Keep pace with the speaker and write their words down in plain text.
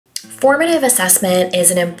Formative assessment is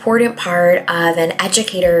an important part of an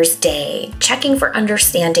educator's day. Checking for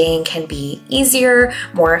understanding can be easier,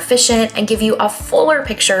 more efficient, and give you a fuller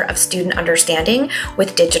picture of student understanding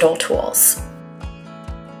with digital tools.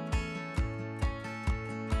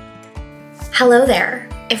 Hello there.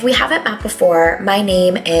 If we haven't met before, my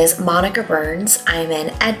name is Monica Burns. I'm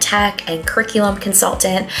an EdTech and curriculum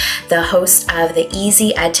consultant, the host of the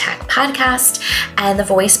Easy EdTech podcast, and the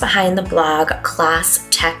voice behind the blog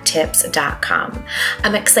ClassTechTips.com.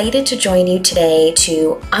 I'm excited to join you today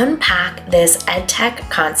to unpack this EdTech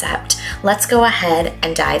concept. Let's go ahead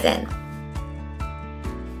and dive in.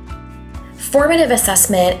 Formative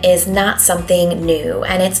assessment is not something new,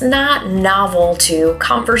 and it's not novel to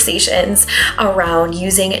conversations around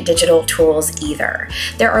using digital tools either.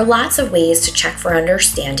 There are lots of ways to check for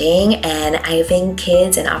understanding, and giving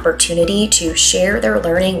kids an opportunity to share their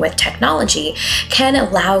learning with technology can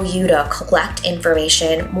allow you to collect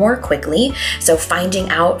information more quickly, so finding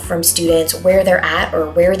out from students where they're at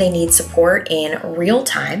or where they need support in real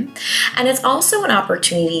time. And it's also an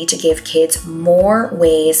opportunity to give kids more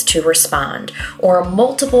ways to respond, or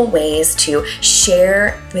multiple ways to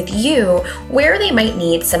share with you where they might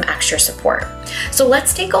need some extra support. So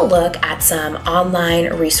let's take a look at some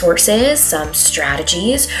online resources, some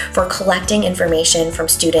strategies for collecting information from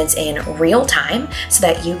students in real time so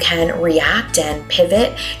that you can react and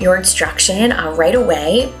pivot your instruction right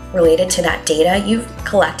away related to that data you've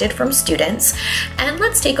collected from students. And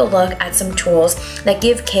let's take a look at some tools that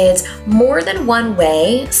give kids more than one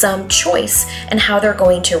way, some choice in how they're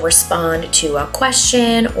going to respond to a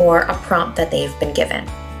question or a prompt that they've been given.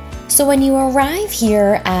 So when you arrive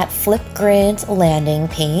here at Flipgrid's landing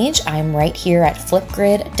page, I'm right here at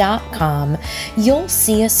flipgrid.com, you'll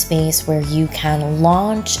see a space where you can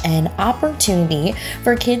launch an opportunity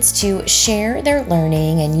for kids to share their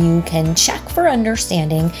learning, and you can check for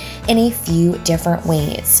understanding in a few different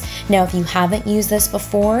ways. Now, if you haven't used this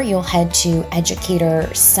before, you'll head to Educator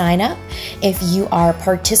Sign Up. If you are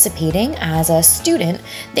participating as a student,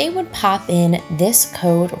 they would pop in this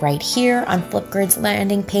code right here on Flipgrid's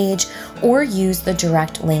landing page, or use the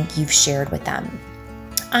direct link you've shared with them.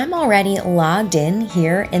 I'm already logged in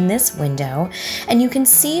here in this window, and you can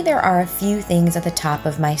see there are a few things at the top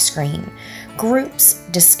of my screen: groups,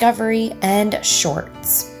 discovery, and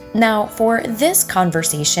shorts. Now, for this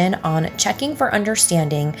conversation on checking for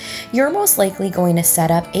understanding, you're most likely going to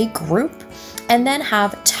set up a group and then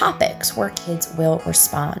have topics where kids will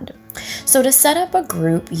respond. So to set up a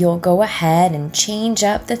group, you'll go ahead and change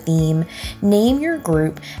up the theme, name your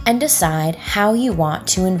group, and decide how you want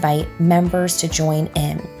to invite members to join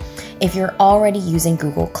in. If you're already using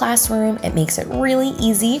Google Classroom, it makes it really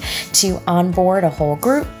easy to onboard a whole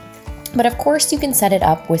group. But of course, you can set it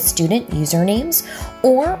up with student usernames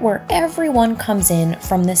or where everyone comes in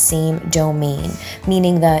from the same domain,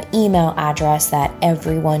 meaning the email address that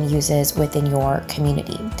everyone uses within your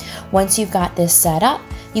community. Once you've got this set up,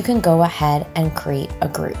 you can go ahead and create a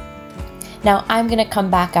group. Now I'm going to come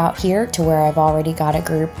back out here to where I've already got a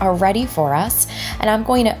group ready for us, and I'm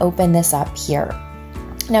going to open this up here.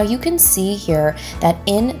 Now you can see here that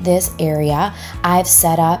in this area, I've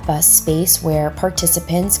set up a space where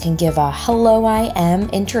participants can give a hello, I am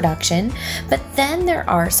introduction, but then there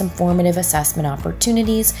are some formative assessment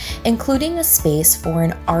opportunities, including a space for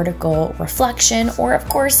an article reflection, or of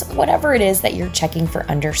course, whatever it is that you're checking for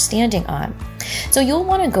understanding on. So you'll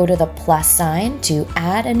want to go to the plus sign to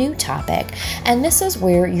add a new topic, and this is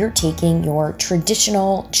where you're taking your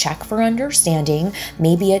traditional check for understanding,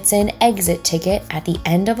 maybe it's an exit ticket at the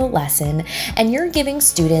end of a lesson, and you're giving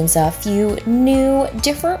students a few new,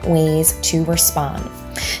 different ways to respond.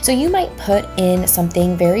 So you might put in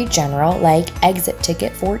something very general like exit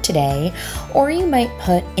ticket for today, or you might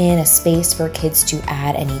put in a space for kids to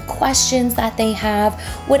add any questions that they have.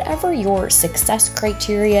 Whatever your success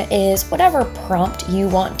criteria is, whatever prompt you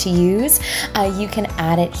want to use, you can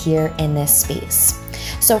add it here in this space.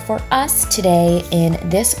 So for us today in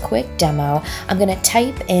this quick demo, I'm going to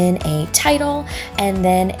type in a title and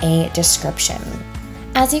then a description.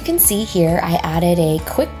 As you can see here, I added a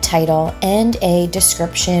quick title and a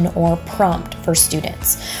description or prompt for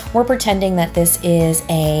students. We're pretending that this is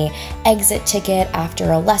an exit ticket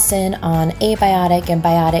after a lesson on abiotic and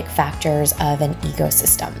biotic factors of an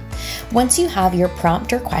ecosystem. Once you have your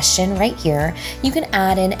prompt or question right here, you can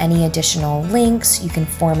add in any additional links, you can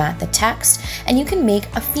format the text, and you can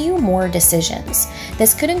make a few more decisions.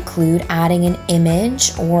 This could include adding an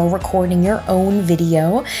image or recording your own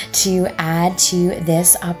video to add to this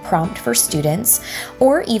prompt for students,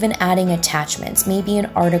 or even adding attachments, maybe an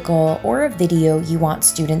article or a video you want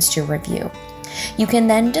students to review. You can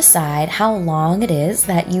then decide how long it is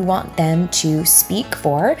that you want them to speak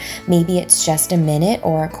for. Maybe it's just a minute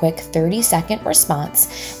or a quick 30-second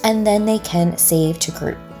response, and then they can save to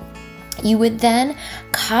group. You would then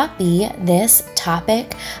copy this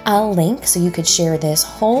topic link, so you could share this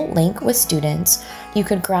whole link with students. You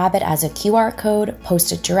could grab it as a QR code,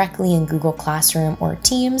 post it directly in Google Classroom or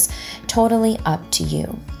Teams, totally up to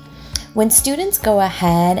you. When students go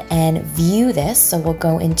ahead and view this, so we'll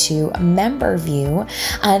go into member view,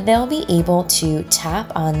 they'll be able to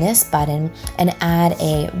tap on this button and add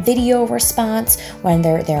a video response,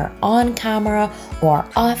 whether they're on camera or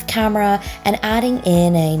off camera, and adding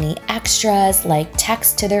in any extras like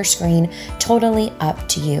text to their screen, totally up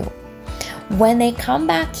to you. When they come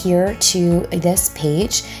back here to this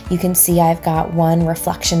page, you can see I've got one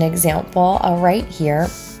reflection example right here.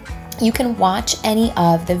 You can watch any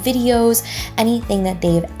of the videos, anything that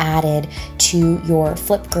they've added to your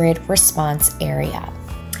Flipgrid response area.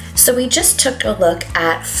 So we just took a look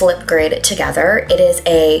at Flipgrid together. It is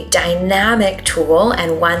a dynamic tool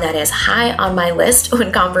and one that is high on my list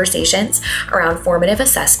when conversations around formative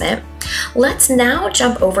assessment. Let's now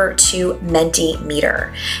jump over to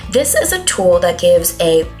Mendimeter. This is a tool that gives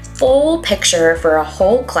a full picture for a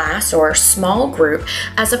whole class or small group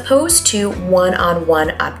as opposed to one-on-one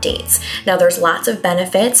updates. Now there's lots of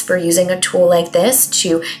benefits for using a tool like this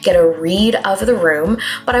to get a read of the room,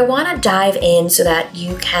 but I want to dive in so that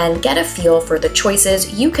you can get a feel for the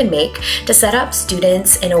choices you can make to set up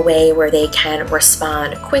students in a way where they can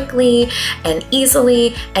respond quickly and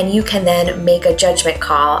easily, and you can then make a judgment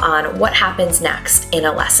call on what happens next in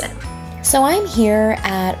a lesson. So I'm here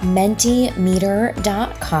at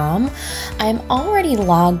Mendimeter.com. I'm already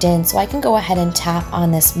logged in, so I can go ahead and tap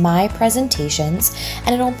on this My Presentations,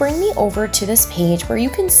 and it'll bring me over to this page where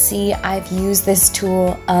you can see I've used this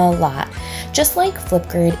tool a lot. Just like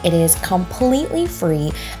Flipgrid, it is completely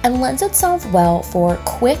free and lends itself well for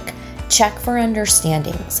quick check for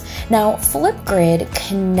understandings. Now, Flipgrid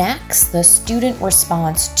connects the student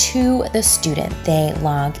response to the student. They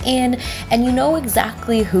log in and you know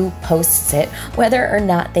exactly who posts it, whether or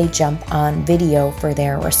not they jump on video for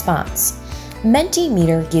their response.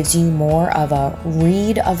 Mendimeter gives you more of a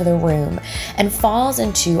read of the room and falls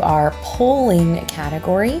into our polling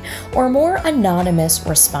category or more anonymous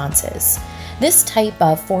responses. This type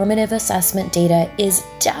of formative assessment data is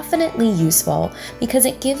definitely useful because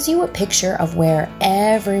it gives you a picture of where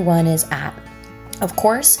everyone is at. Of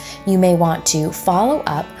course, you may want to follow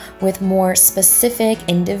up with more specific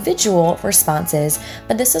individual responses,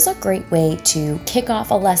 but this is a great way to kick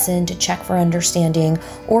off a lesson, to check for understanding,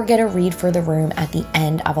 or get a read for the room at the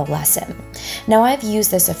end of a lesson. Now, I've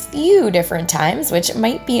used this a few different times, which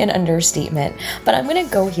might be an understatement, but I'm going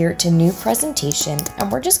to go here to New Presentation,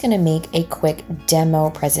 and we're just going to make a quick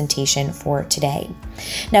demo presentation for today.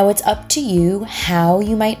 Now, it's up to you how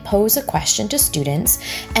you might pose a question to students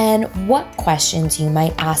and what questions you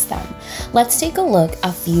might ask them. Let's take a look at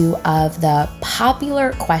a few of the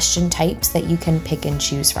popular question types that you can pick and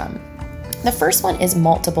choose from. The first one is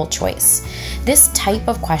multiple choice. This type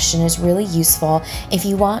of question is really useful if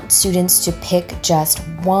you want students to pick just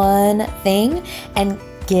one thing and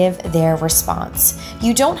give their response.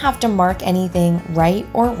 You don't have to mark anything right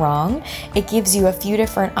or wrong. It gives you a few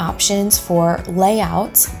different options for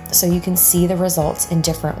layouts so you can see the results in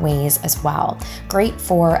different ways as well. Great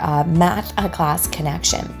for a math class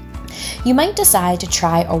connection. You might decide to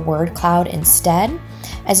try a word cloud instead.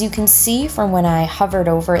 As you can see from when I hovered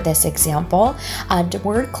over this example, the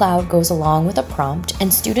word cloud goes along with a prompt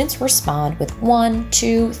and students respond with 1,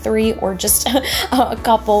 2, 3, or just a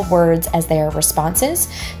couple words as their responses.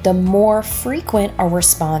 The more frequent a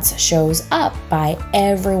response shows up by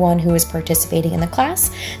everyone who is participating in the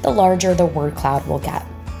class, the larger the word cloud will get.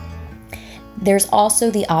 There's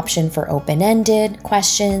also the option for open-ended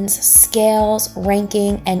questions, scales,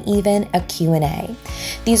 ranking, and even a Q&A.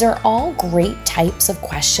 These are all great types of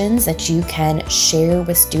questions that you can share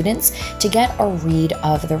with students to get a read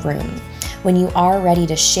of the room. When you are ready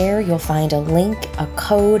to share, you'll find a link, a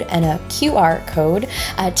code, and a QR code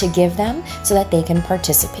to give them so that they can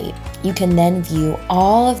participate. You can then view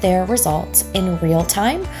all of their results in real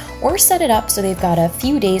time or set it up so they've got a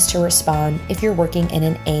few days to respond if you're working in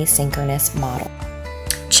an asynchronous model.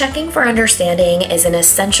 Checking for understanding is an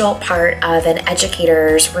essential part of an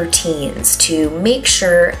educator's routines to make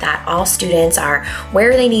sure that all students are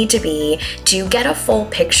where they need to be to get a full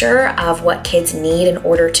picture of what kids need in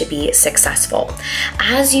order to be successful.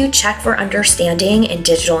 As you check for understanding in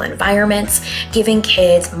digital environments, giving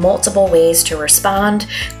kids multiple ways to respond,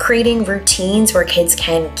 creating routines where kids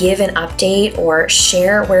can give an update or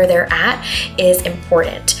share where they're at is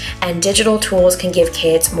important. And digital tools can give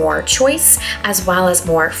kids more choice as well as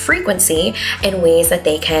more frequency in ways that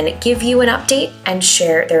they can give you an update and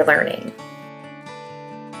share their learning.